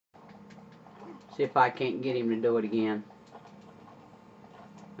See if I can't get him to do it again.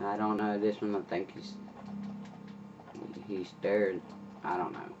 I don't know. This one I think he's scared. I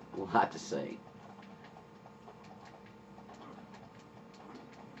don't know. We'll have to see.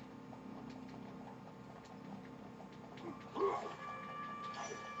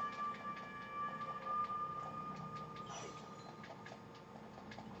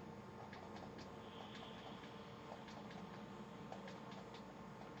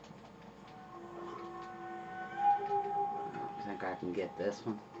 I think I can get this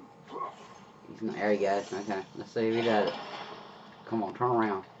one. He's not, there he goes. Okay, let's see if he does it. Come on, turn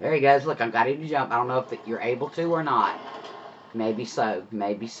around. There he goes. Look, I've got him to jump. I don't know if you're able to or not. Maybe so.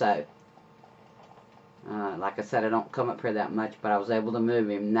 Maybe so. Like I said, I don't come up here that much, but I was able to move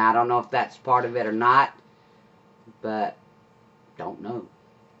him. Now, I don't know if that's part of it or not, but don't know.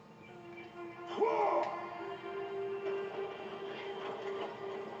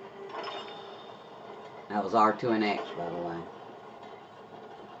 That was R2 and X, by the way.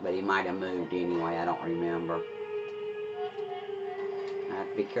 But he might have moved anyway. I don't remember. I have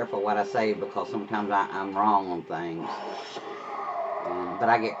to be careful what I say because sometimes I'm wrong on things. But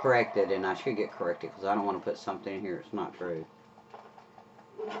I get corrected, and I should get corrected because I don't want to put something in here that's not true.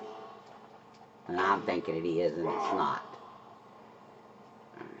 And I'm thinking it is, and it's not.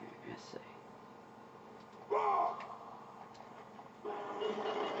 Alright, let's see.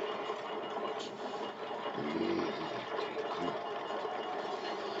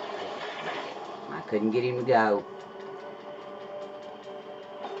 I couldn't get him to go.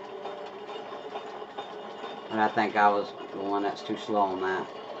 But I think I was the one that's too slow on that.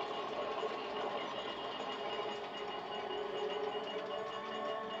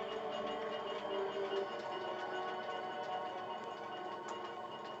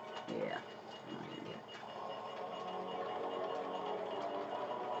 Yeah.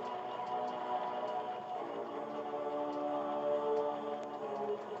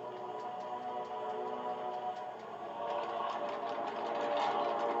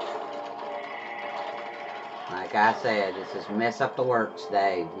 Like I said, this is mess up the works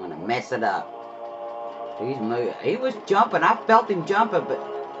day. I'm gonna mess it up. He's moving. He was jumping. I felt him jumping, but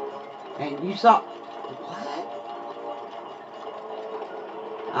and you saw what?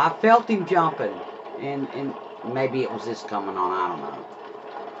 I felt him jumping, and maybe it was this coming on. I don't know.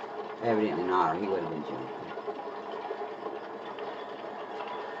 Evidently not, or he would have been jumping.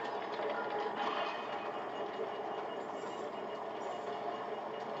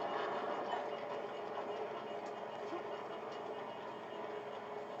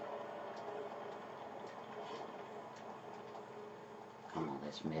 Come on,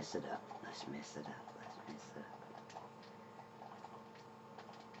 let's mess it up. Let's mess it up. Let's mess it up.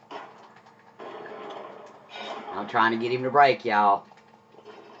 I'm trying to get him to break, y'all.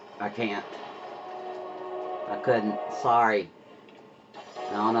 I can't. I couldn't. Sorry.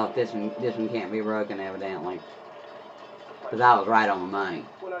 I don't know if this one can't be broken, evidently. Because I was right on the money.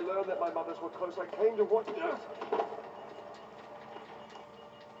 When I learned that my mothers were close, I came to watch.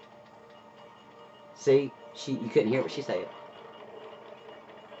 See? You couldn't hear what she said.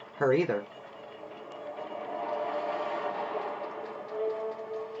 Her either.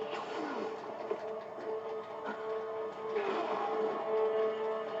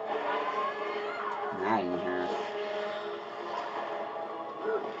 I didn't hear her.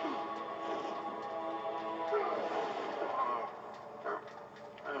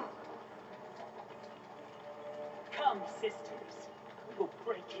 Come, sisters. We'll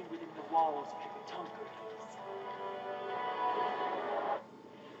break in within the walls of your dungeons.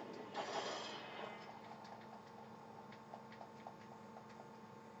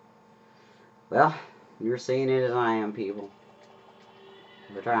 Well, you're seeing it as I am, people.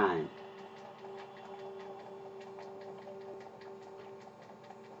 We're trying.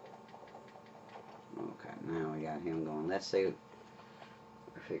 Okay, now we got him going. Let's see.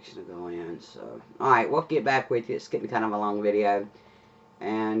 We're fixing to go in, so. Alright, we'll get back with you. It's getting kind of a long video.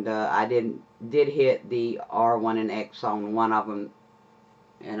 And I did hit the R1 and X on one of them.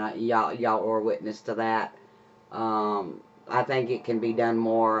 And y'all were witness to that. I think it can be done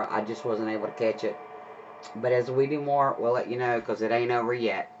more. I just wasn't able to catch it. But as we do more, we'll let you know because it ain't over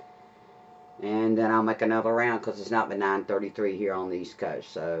yet. And then I'll make another round because it's not been 9:33 here on the East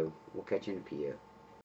Coast. So we'll catch you in a few.